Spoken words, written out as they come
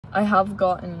I have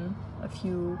gotten a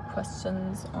few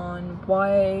questions on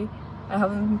why I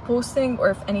haven't been posting or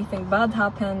if anything bad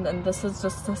happened, and this is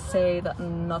just to say that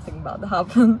nothing bad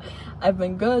happened. I've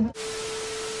been good.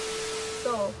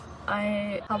 So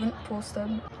I haven't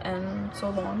posted in so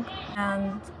long,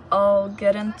 and I'll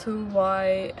get into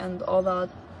why and all that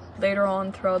later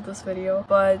on throughout this video,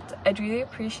 but I'd really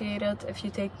appreciate it if you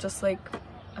take just like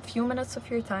a few minutes of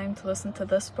your time to listen to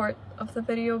this part of the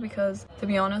video, because to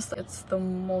be honest, it's the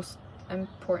most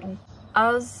important.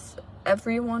 As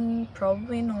everyone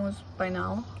probably knows by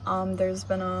now, there's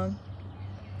been a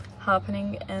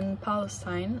happening in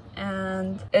Palestine,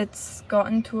 and it's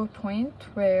gotten to a point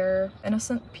where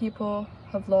innocent people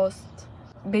have lost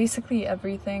basically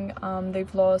everything.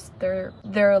 They've lost their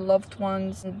loved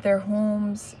ones, their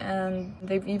homes, and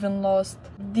they've even lost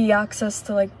the access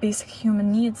to like basic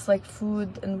human needs like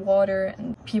food and water,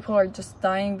 and people are just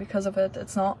dying because of it.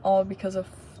 It's not all because of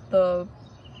the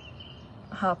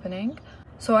happening.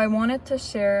 So I wanted to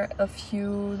share a few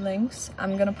links.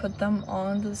 I'm gonna put them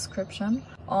on the description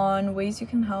on ways you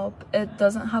can help. It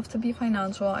doesn't have to be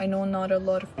financial. I know not a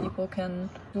lot of people can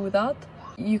do that.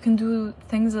 You can do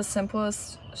things as simple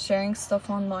as sharing stuff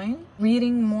online,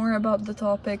 reading more about the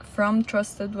topic from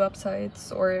trusted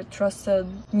websites or trusted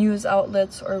news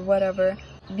outlets or whatever,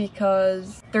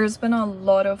 because there's been a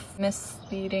lot of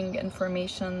misleading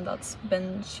information that's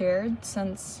been shared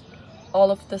since all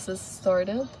of this has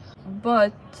started.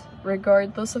 But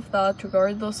regardless of that,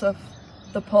 regardless of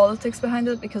the politics behind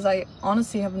it, because I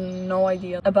honestly have no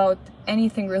idea about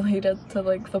anything related to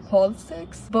like the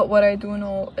politics, but what I do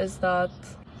know is that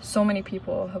so many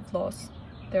people have lost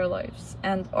their lives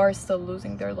and are still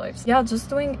losing their lives. Yeah, just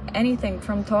doing anything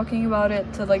from talking about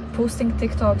it to like posting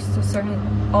TikToks to certain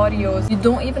audios. You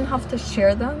don't even have to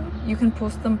share them. You can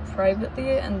post them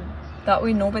privately, and that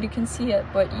way nobody can see it,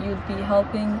 but you'd be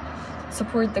helping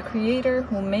support the creator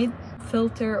who made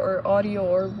filter or audio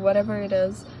or whatever it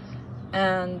is,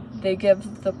 and they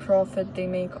give the profit they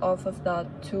make off of that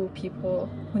to people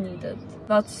who need it.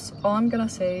 That's all I'm gonna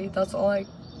say. That's all I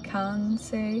can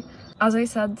say. As I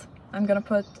said, I'm gonna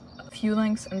put a few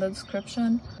links in the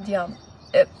description. Yeah,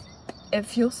 it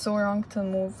feels so wrong to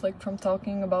move like from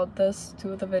talking about this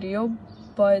to the video,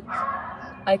 but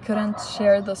I couldn't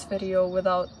share this video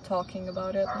without talking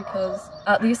about it, because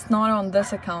at least not on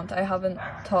this account I haven't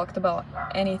talked about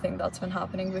anything that's been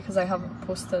happening, because I haven't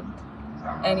posted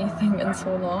anything in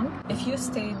so long. If you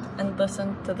stayed and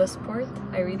listened to this part,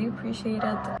 I really appreciate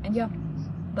it. And yeah,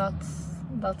 that's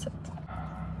it.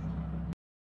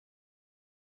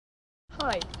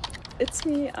 Hi, it's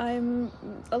me. I'm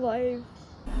alive.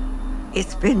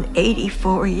 It's been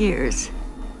 84 years.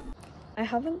 I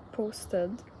haven't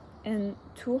posted in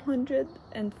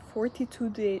 242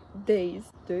 days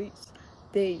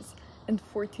and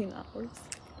 14 hours.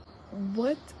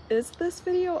 What is this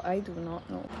video? I do not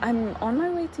know. I'm on my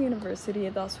way to university,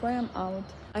 that's why I'm out.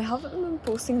 I haven't been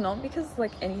posting, not because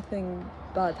like anything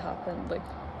bad happened. Like,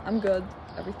 I'm good,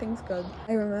 everything's good.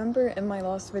 I remember in my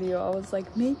last video I was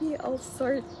like, maybe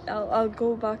I'll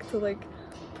go back to like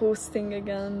posting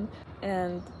again,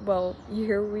 and well,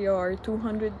 here we are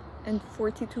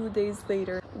 242 days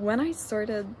later. When I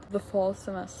started the fall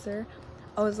semester,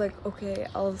 I was like, okay,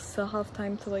 I'll still have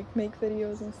time to like make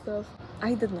videos and stuff.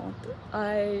 I did not.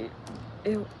 I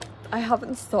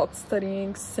haven't stopped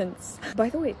studying since. By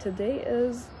the way, today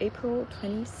is April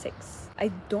 26th.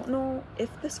 I don't know if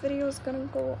this video is gonna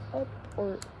go up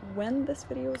or when this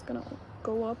video is gonna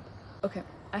go up. Okay,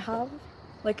 I have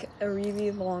like a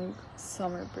really long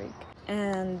summer break,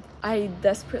 and I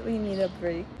desperately need a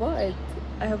break, but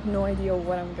I have no idea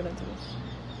what I'm gonna do.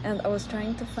 And I was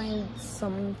trying to find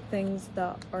some things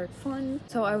that are fun.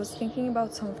 So I was thinking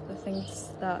about some of the things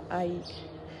that I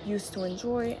used to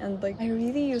enjoy, and like I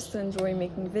really used to enjoy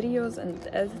making videos and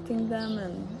editing them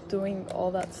and doing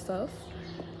all that stuff.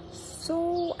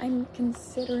 So I'm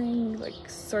considering like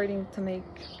starting to make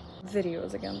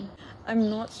videos again. I'm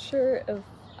not sure if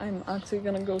I'm actually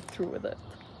gonna go through with it,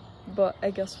 but I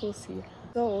guess we'll see.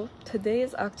 So today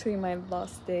is actually my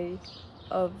last day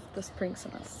of the spring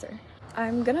semester.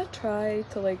 I'm gonna try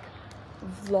to like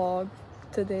vlog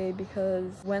today,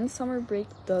 because when summer break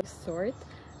does start,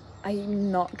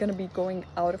 I'm not gonna be going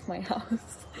out of my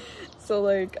house. So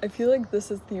like I feel like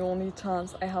this is the only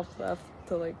chance I have left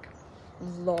to like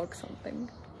vlog something,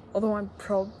 although I'm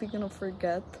probably gonna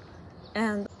forget,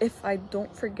 and if I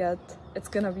don't forget, it's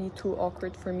gonna be too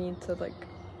awkward for me to like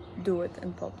do it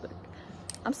in public.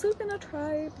 I'm still gonna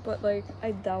try, but like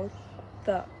I doubt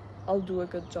that I'll do a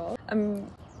good job.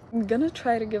 I'm gonna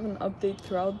try to give an update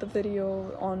throughout the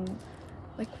video on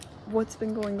like what's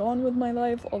been going on with my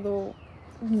life, although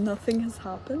nothing has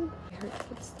happened. I heard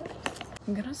footsteps.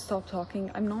 I'm gonna stop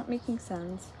talking. I'm not making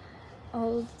sense.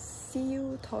 I'll see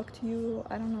you, talk to you,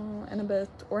 I don't know, in a bit,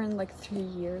 or in like 3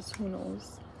 years, who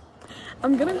knows.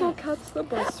 I'm gonna go catch the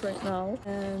bus right now,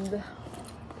 and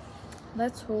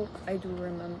let's hope I do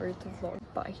remember to vlog.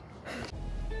 Bye.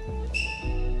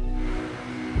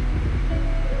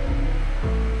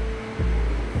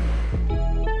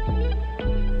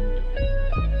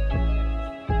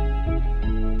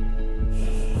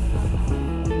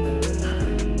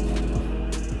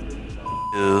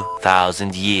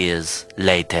 2,000 years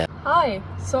later. Hi,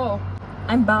 so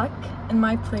I'm back in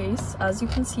my place. As you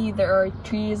can see, there are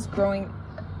trees growing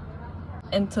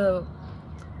into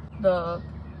the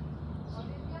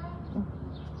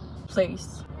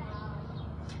place.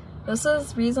 This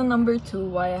is reason number 2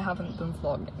 why I haven't been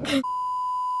vlogging.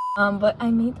 But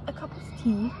I made a cup of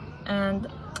tea and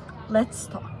let's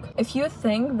talk. If you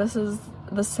think this is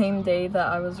the same day that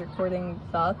I was recording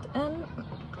that, and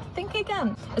think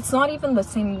again. It's not even the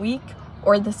same week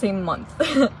or the same month.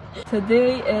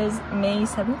 Today is May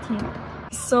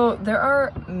 17th. So there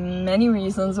are many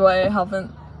reasons why I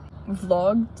haven't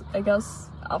vlogged, I guess,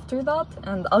 after that,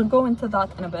 and I'll go into that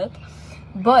in a bit.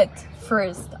 But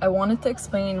first, I wanted to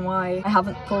explain why I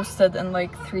haven't posted in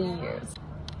like 3 years.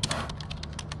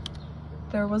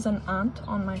 There was an ant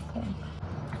on my phone.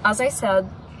 As I said,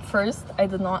 first, I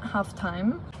did not have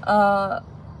time.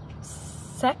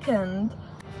 Second,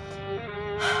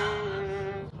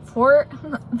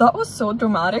 that was so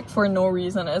dramatic for no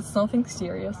reason. It's nothing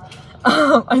serious.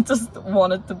 I just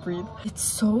wanted to breathe. It's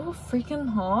so freaking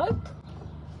hot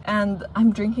and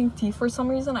I'm drinking tea for some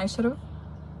reason. I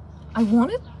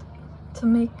wanted to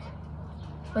make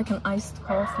like an iced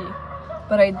coffee,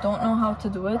 but I don't know how to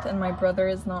do it, and my brother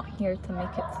is not here to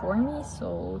make it for me,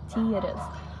 so tea it is.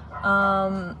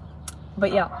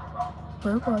 But yeah,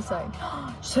 where was I?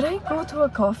 Should I go to a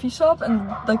coffee shop and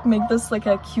like make this like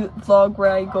a cute vlog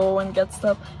where I go and get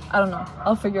stuff? I don't know,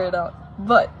 I'll figure it out.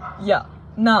 But yeah,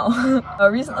 now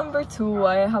reason number 2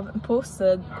 why I haven't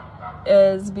posted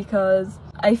is because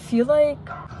I feel like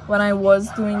when I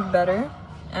was doing better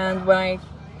and when I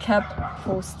kept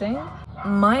posting,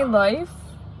 my life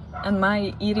and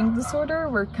my eating disorder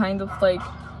were kind of like,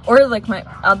 or like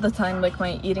at the time, like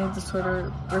my eating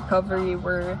disorder recovery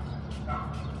were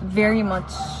very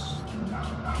much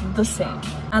the same.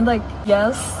 And like,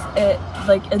 yes, it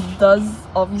does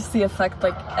obviously affect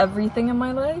like everything in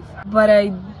my life, but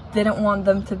I didn't want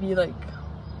them to be like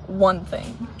one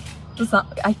thing. It's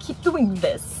not, I keep doing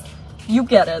this, you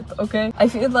get it, okay? I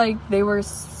feel like they were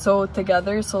so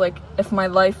together, so like if my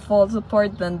life falls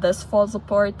apart, then this falls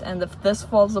apart, and if this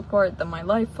falls apart, then my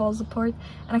life falls apart,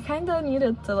 and I kind of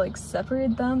needed to like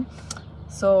separate them.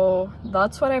 So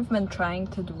that's what I've been trying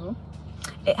to do.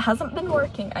 It hasn't been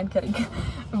working, I'm kidding,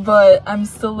 but I'm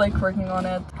still like working on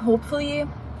it. Hopefully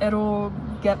it'll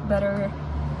get better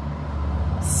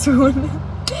soon.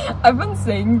 I've been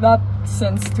saying that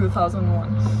since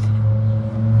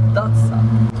 2001. That's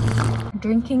sad.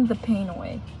 Drinking the pain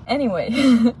away. Anyway,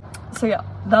 so yeah,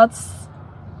 that's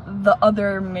the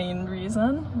other main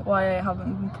reason why I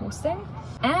haven't been posting.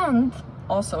 And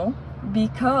also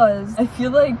because I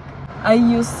feel like I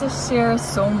used to share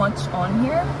so much on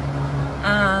here,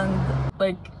 and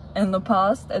like in the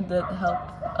past it did help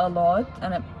a lot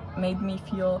and it made me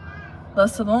feel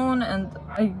less alone, and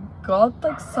I got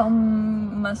like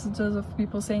some messages of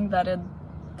people saying that it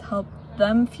helped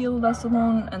them feel less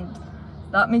alone, and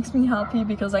that makes me happy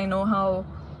because I know how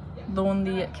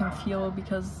lonely it can feel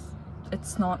because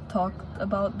it's not talked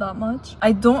about that much.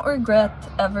 I don't regret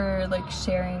ever like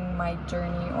sharing my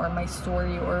journey or my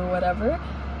story or whatever,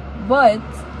 but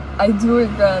I do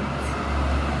regret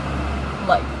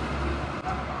life.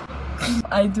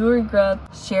 I do regret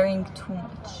sharing too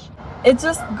much. It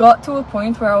just got to a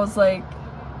point where I was like,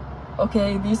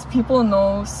 okay, these people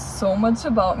know so much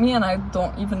about me and I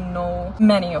don't even know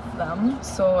many of them.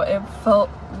 So it felt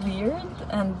weird,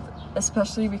 and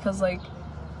especially because like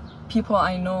people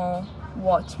I know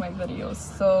watch my videos.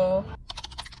 So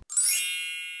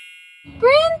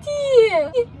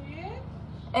Brandy!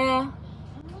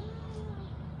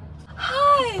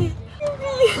 Hi!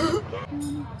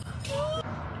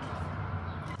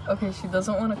 Okay, she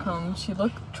doesn't want to come. She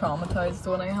looked traumatized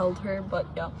when I held her, but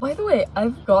yeah. By the way,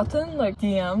 I've gotten like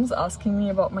DMs asking me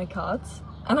about my cats,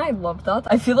 and I love that.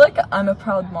 I feel like I'm a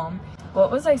proud mom.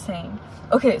 What was I saying?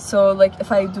 Okay, so like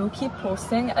if I do keep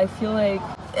posting, I feel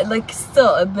like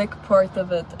still a big part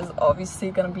of it is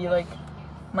obviously gonna be like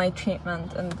my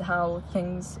treatment and how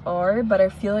things are, but I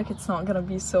feel like it's not gonna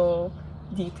be so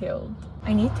detailed.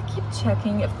 I need to keep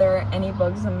checking if there are any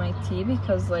bugs in my tea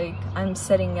because like I'm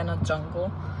sitting in a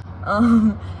jungle.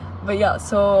 But yeah,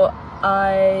 so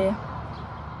I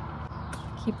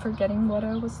keep forgetting what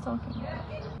I was talking about.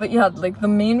 But yeah, like the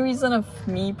main reason of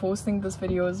me posting this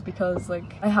video is because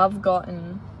like I have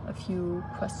gotten a few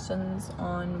questions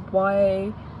on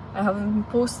why I haven't been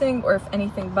posting or if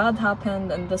anything bad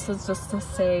happened, and this is just to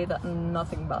say that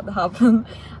nothing bad happened.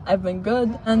 I've been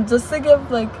good. And just to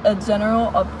give like a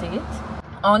general update,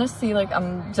 honestly, like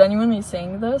I'm genuinely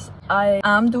saying this, I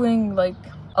am doing like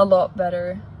a lot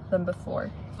better than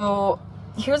before. So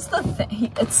here's the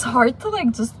thing, it's hard to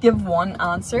like just give one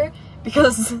answer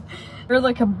because they're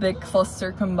like a big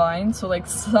cluster combined. So like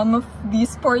some of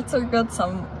these parts are good,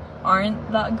 some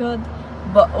aren't that good,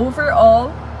 but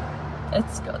overall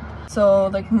it's good. So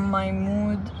like my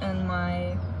mood and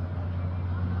my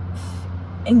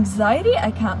anxiety,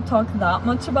 I can't talk that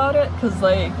much about it because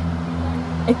like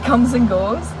it comes and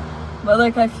goes, but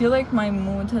like I feel like my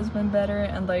mood has been better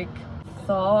and like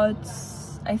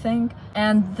thoughts, I think,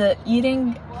 and the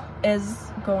eating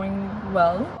is going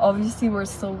well. Obviously we're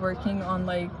still working on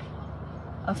like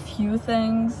a few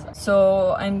things,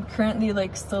 so I'm currently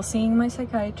like still seeing my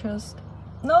psychiatrist.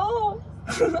 No.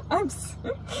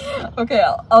 Okay,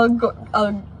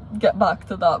 I'll get back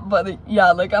to that, but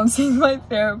yeah, like I'm seeing my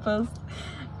therapist,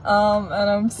 and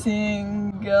I'm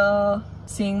seeing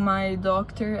my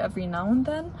doctor every now and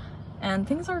then, and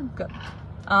things are good.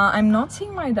 I'm not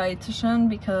seeing my dietitian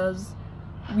because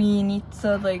we need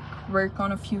to like work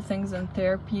on a few things in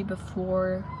therapy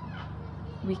before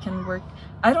we can work.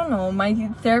 I don't know, my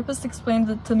therapist explained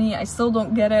it to me, I still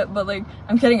don't get it, but like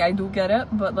I'm kidding, I do get it,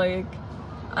 but like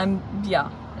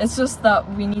yeah, it's just that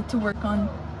we need to work on.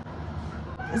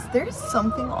 Is there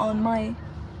something on my...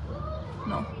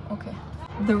 No, okay.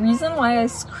 The reason why I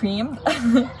screamed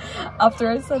after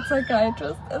I said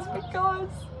psychiatrist is because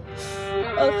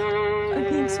I'm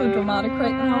being so dramatic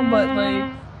right now, but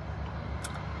like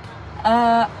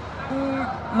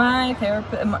my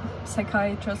therapist, my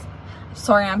psychiatrist,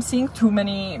 sorry, I'm seeing too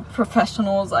many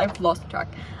professionals, I've lost track,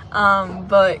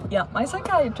 but yeah, my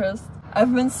psychiatrist,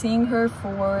 I've been seeing her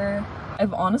for,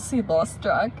 I've honestly lost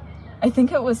track. I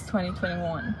think it was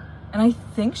 2021. And I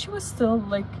think she was still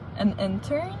like an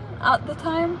intern at the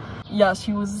time. Yeah,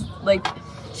 she was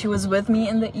with me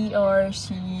in the ER.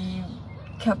 She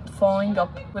kept following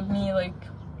up with me like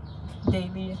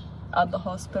daily at the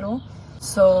hospital.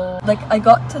 So like I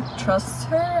got to trust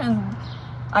her and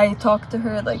I talked to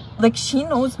her like she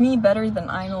knows me better than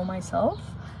I know myself.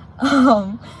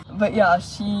 But yeah,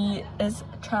 she is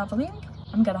traveling.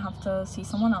 I'm gonna have to see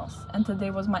someone else, and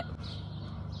today was my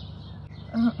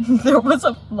there was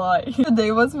a fly.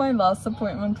 Today was my last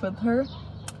appointment with her,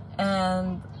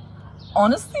 and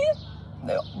honestly,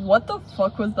 what the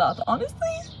fuck was that?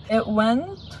 Honestly, it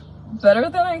went better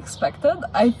than I expected.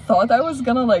 I thought I was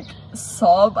gonna like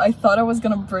sob, I thought I was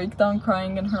gonna break down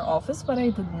crying in her office, but I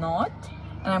did not,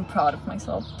 and I'm proud of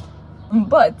myself.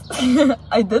 But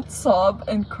I did sob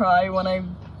and cry when I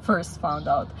first found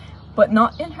out, but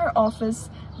not in her office,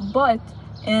 but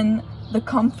in the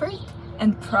comfort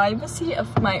and privacy of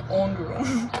my own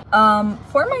room.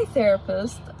 For my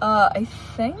therapist, I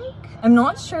think, I'm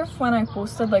not sure if when I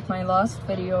posted like my last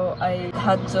video I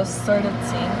had just started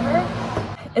seeing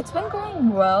her. It's been going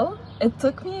well. It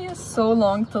took me so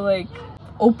long to like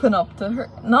open up to her,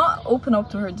 not open up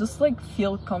to her, just like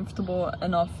feel comfortable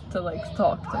enough to like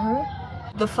talk to her.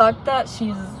 The fact that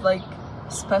she's like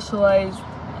specialized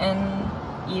in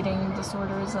eating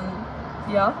disorders, and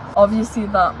yeah, obviously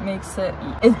that makes it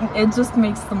just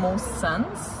makes the most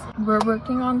sense. We're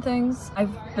working on things.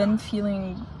 I've been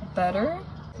feeling better,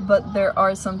 but there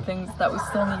are some things that we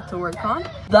still need to work on.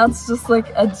 That's just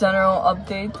like a general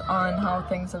update on how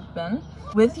things have been.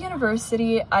 With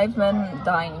university, I've been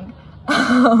dying.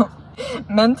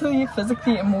 Mentally,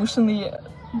 physically, emotionally,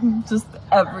 just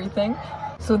everything.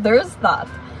 So there's that.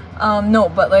 No,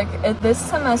 but like this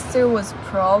semester was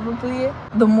probably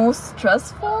the most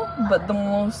stressful, but the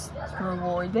most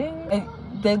rewarding. I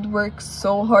did work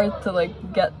so hard to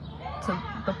like get to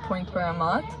the point where I'm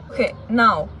at. Okay,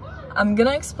 now I'm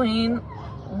gonna explain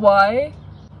why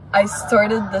I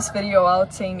started this video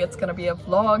out saying it's gonna be a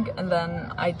vlog, and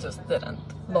then I just didn't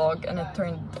vlog and it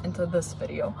turned into this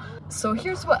video. So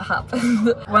here's what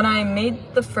happened. When I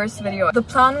made the first video, the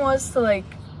plan was to like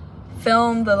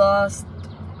film the last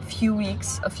few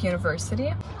weeks of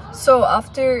university. So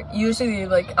after, usually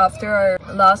like after our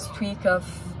last week of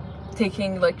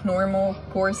taking like normal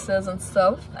courses and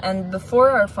stuff, and before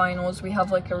our finals we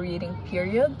have like a reading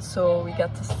period, so we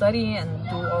get to study and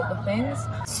do all the things.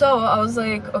 So I was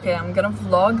like, okay, I'm gonna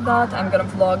vlog that. I'm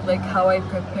gonna vlog like how I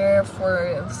prepare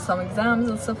for some exams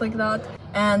and stuff like that,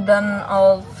 and then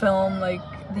I'll film like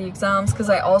the exams, because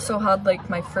I also had like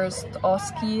my first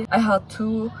OSCE. I had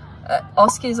two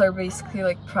OSCEs are basically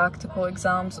like practical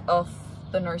exams of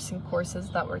the nursing courses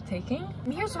that we're taking.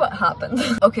 And here's what happened.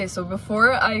 Okay, so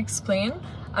before I explain,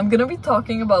 I'm gonna be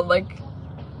talking about like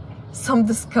some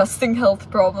disgusting health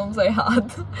problems I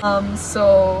had.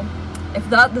 So if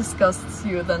that disgusts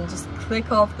you, then just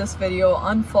click off this video,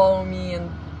 unfollow me,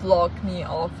 and block me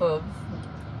off of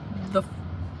the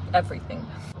everything.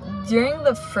 During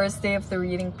the first day of the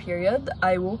reading period,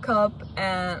 I woke up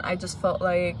and I just felt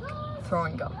like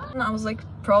throwing up. And I was like,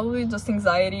 probably just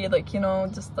anxiety, like, you know,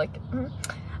 just like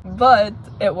but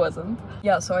it wasn't.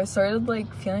 Yeah, so I started like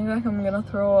feeling like I'm gonna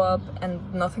throw up and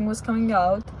nothing was coming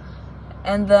out,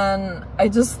 and then I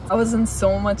was in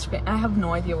so much pain. I have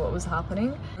no idea what was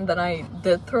happening, and then I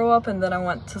did throw up, and then I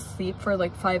went to sleep for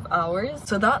like 5 hours,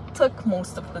 so that took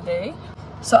most of the day.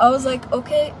 So I was like,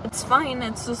 okay, it's fine,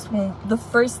 it's just the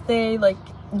first day, like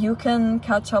you can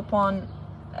catch up on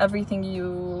everything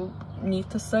you need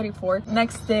to study for.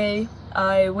 Next day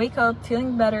I wake up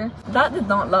feeling better. That did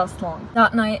not last long.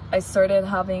 That night I started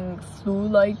having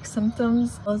flu-like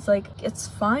symptoms. I was like, it's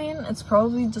fine, it's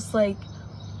probably just like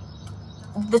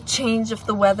the change of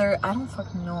the weather. I don't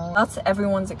fucking know. That's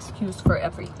everyone's excuse for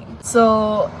everything.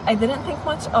 So I didn't think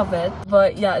much of it,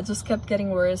 but yeah, it just kept getting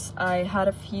worse. I had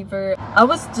a fever. I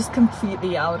was just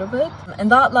completely out of it,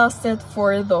 and that lasted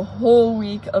for the whole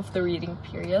week of the reading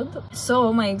period.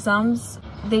 So my exams,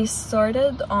 they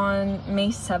started on May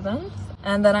 7th,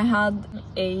 and then I had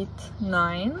 8,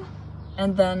 9,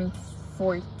 and then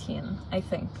 14, I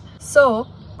think. So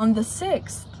on the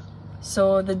 6th,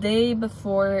 so the day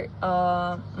before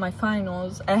my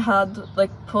finals, I had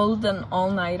like pulled an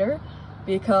all-nighter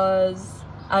because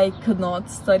I could not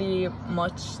study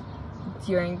much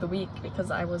during the week because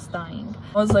I was dying.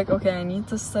 I was like, okay, I need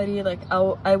to study. Like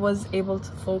I was able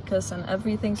to focus and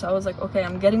everything, so I was like, okay,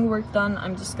 I'm getting work done,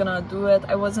 I'm just gonna do it.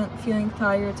 I wasn't feeling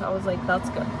tired, so I was like, that's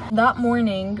good. That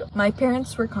morning my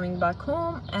parents were coming back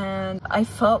home, and I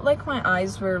felt like my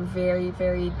eyes were very,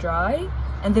 very dry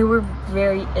and they were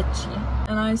very itchy,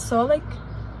 and I saw like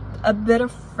a bit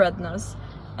of redness,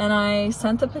 and I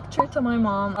sent a picture to my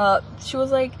mom. She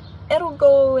was like, it'll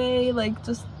go away, like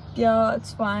just, yeah,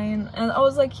 it's fine. And I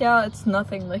was like, yeah, it's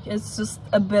nothing, like it's just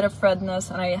a bit of redness,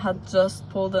 and I had just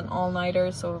pulled an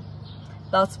all-nighter, so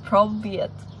that's probably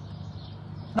it.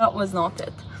 That was not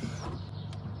it.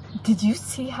 Did you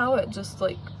see how it just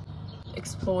like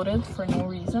exploded for no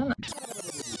reason?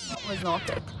 That was not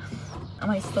it. Am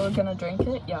I still gonna drink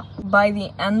it? Yeah. By the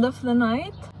end of the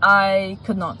night, I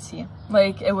could not see.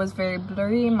 Like, it was very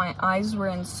blurry. My eyes were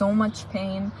in so much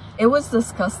pain. It was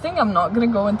disgusting. I'm not gonna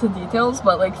go into details,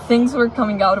 but like things were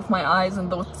coming out of my eyes,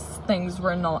 and those things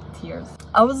were not tears.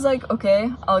 I was like,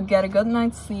 okay, I'll get a good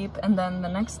night's sleep, and then the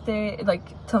next day, like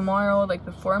tomorrow, like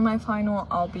before my final,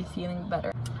 I'll be feeling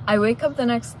better. I wake up the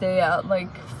next day at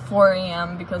like 4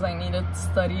 AM because I needed to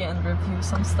study and review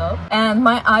some stuff, and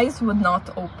my eyes would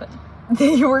not open.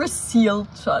 They were sealed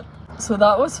shut. So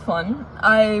that was fun.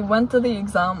 I went to the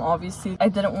exam, obviously. I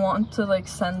didn't want to like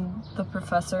send the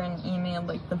professor an email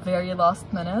like the very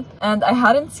last minute. And I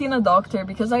hadn't seen a doctor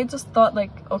because I just thought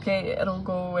like, okay, it'll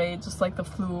go away, just like the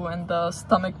flu and the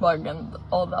stomach bug and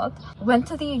all that. Went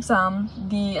to the exam.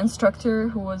 The instructor,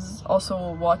 who was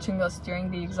also watching us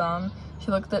during the exam,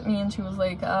 she looked at me and she was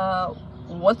like,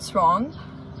 what's wrong?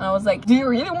 And I was like, do you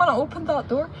really want to open that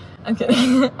door? I'm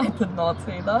kidding. I did not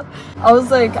say that. I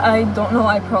was like, I don't know,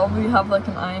 I probably have like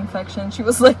an eye infection. She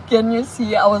was like, can you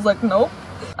see? I was like, nope.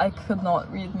 I could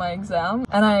not read my exam.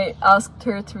 And I asked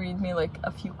her to read me like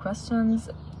a few questions,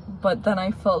 but then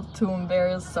I felt too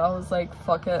embarrassed. So I was like,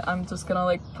 fuck it. I'm just gonna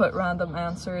like put random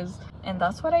answers. And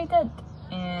that's what I did.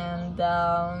 And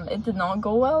it did not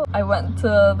go well. I went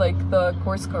to like the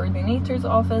course coordinator's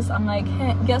office. I'm like,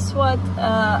 hey, guess what?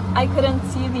 I couldn't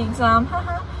see the exam.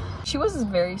 Haha. She was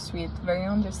very sweet, very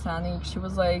understanding. She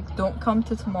was like, don't come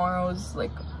to tomorrow's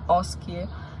like OSCE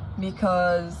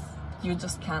because you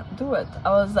just can't do it. I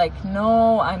was like,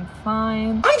 no, I'm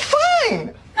fine. I'm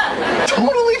fine!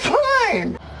 Totally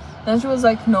fine! Then she was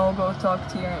like, no, go talk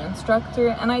to your instructor.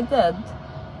 And I did.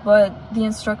 But the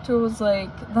instructor was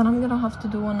like, then I'm gonna have to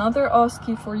do another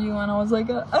OSCE for you. And I was like,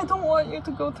 I don't want you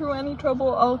to go through any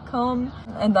trouble, I'll come.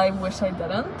 And I wish I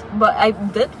didn't. But I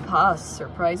did pass,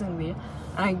 surprisingly.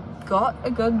 And I got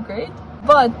a good grade.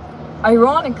 But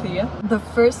ironically, the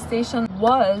first station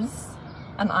was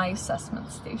an eye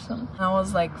assessment station. And I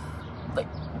was like,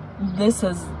 this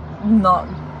is not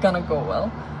gonna go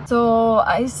well. So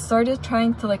I started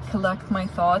trying to like collect my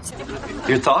thoughts.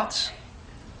 Your thoughts?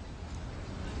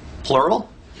 Plural?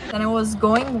 And it was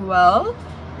going well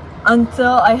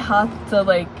until I had to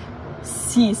like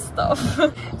see stuff.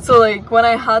 So like when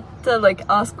I had to like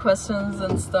ask questions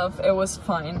and stuff, it was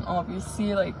fine,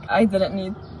 obviously. Like I didn't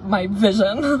need my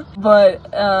vision.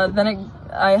 But then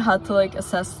I had to like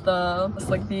assess the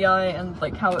eye and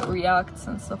like how it reacts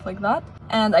and stuff like that,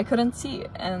 and I couldn't see.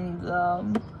 And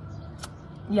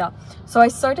yeah, so I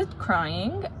started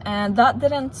crying, and that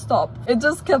didn't stop. It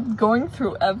just kept going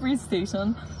through every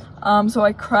station. So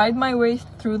I cried my way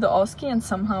through the OSCE and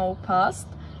somehow passed.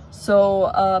 So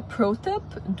pro tip,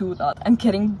 do that. I'm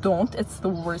kidding, don't. It's the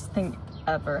worst thing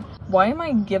ever. Why am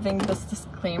I giving this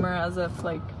disclaimer as if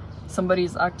like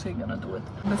somebody's actually gonna do it?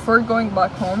 Before going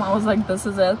back home, I was like, this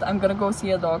is it. I'm gonna go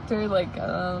see a doctor. Like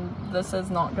this is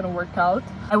not gonna work out.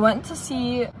 I went to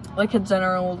see like a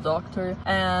general doctor,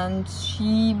 and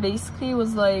she basically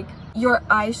was like, your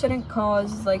eye shouldn't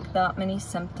cause like that many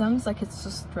symptoms, like it's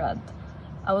just red.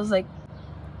 I was like,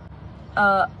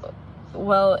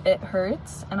 well, it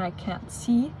hurts and I can't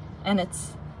see and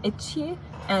it's itchy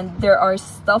and there are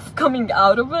stuff coming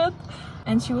out of it.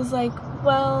 And she was like,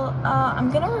 well,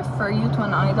 I'm gonna refer you to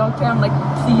an eye doctor. I'm like,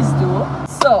 please do.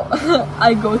 So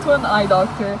I go to an eye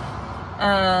doctor,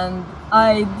 and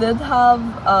I did have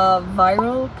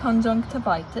viral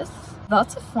conjunctivitis.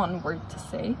 That's a fun word to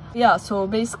say. Yeah, so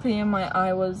basically my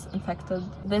eye was infected.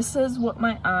 This is what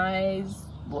my eyes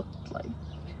looked like.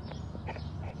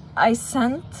 I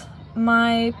sent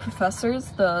my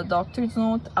professors the doctor's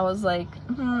note. I was like,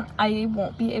 I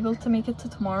won't be able to make it to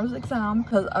tomorrow's exam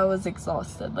because I was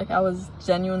exhausted. Like I was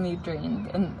genuinely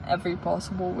drained in every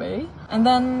possible way. And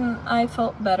then I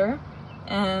felt better,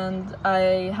 and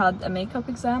I had a makeup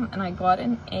exam and I got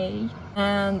an A,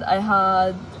 and I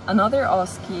had another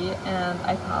OSCE and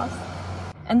I passed.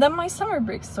 And then my summer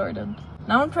break started.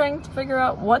 Now I'm trying to figure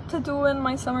out what to do in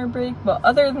my summer break, but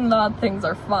other than that, things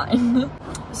are fine.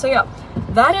 So yeah,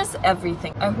 that is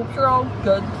everything. I hope you're all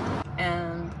good,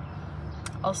 and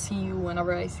I'll see you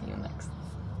whenever I see you next.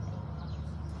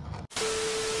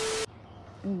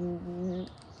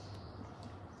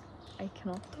 I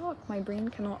cannot talk. My brain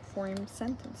cannot form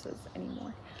sentences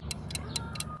anymore.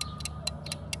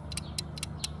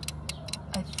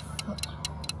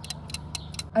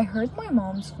 I heard my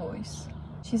mom's voice.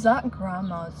 She's at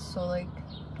grandma's, so like,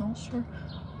 not sure.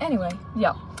 Anyway,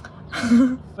 yeah.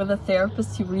 With a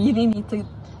therapist, you really need to,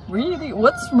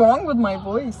 what's wrong with my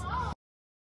voice?